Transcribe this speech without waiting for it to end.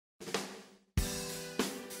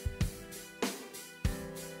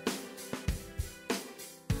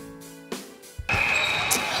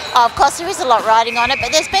Oh, of course, there is a lot riding on it,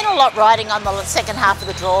 but there's been a lot riding on the second half of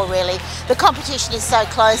the draw, really. The competition is so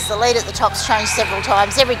close, the lead at the top's changed several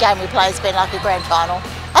times. Every game we play has been like a grand final.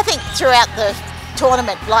 I think throughout the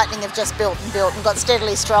tournament, Lightning have just built and got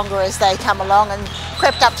steadily stronger as they come along and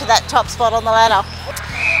crept up to that top spot on the ladder.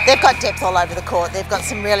 They've got depth all over the court. They've got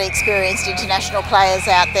some really experienced international players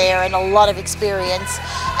out there and a lot of experience,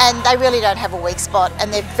 and they really don't have a weak spot,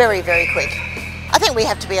 and they're very, very quick. I think we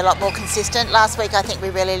have to be a lot more consistent. Last week I think we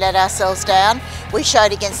really let ourselves down. We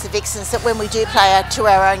showed against the Vixens that when we do play to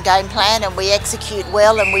our own game plan and we execute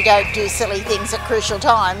well and we don't do silly things at crucial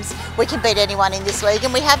times, we can beat anyone in this league,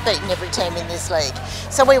 and we have beaten every team in this league.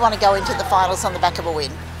 So we want to go into the finals on the back of a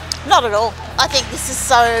win. Not at all. I think this is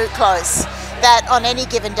so close that on any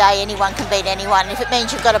given day anyone can beat anyone. If it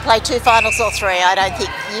means you've got to play 2 finals or 3, I don't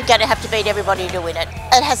think you're going to have to beat everybody to win it.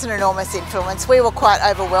 It has an enormous influence. We were quite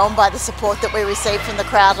overwhelmed by the support that we received from the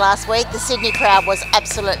crowd last week. The Sydney crowd was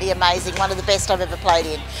absolutely amazing, one of the best I've ever played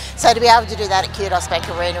in. So to be able to do that at Qudos Bank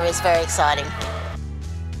Arena is very exciting.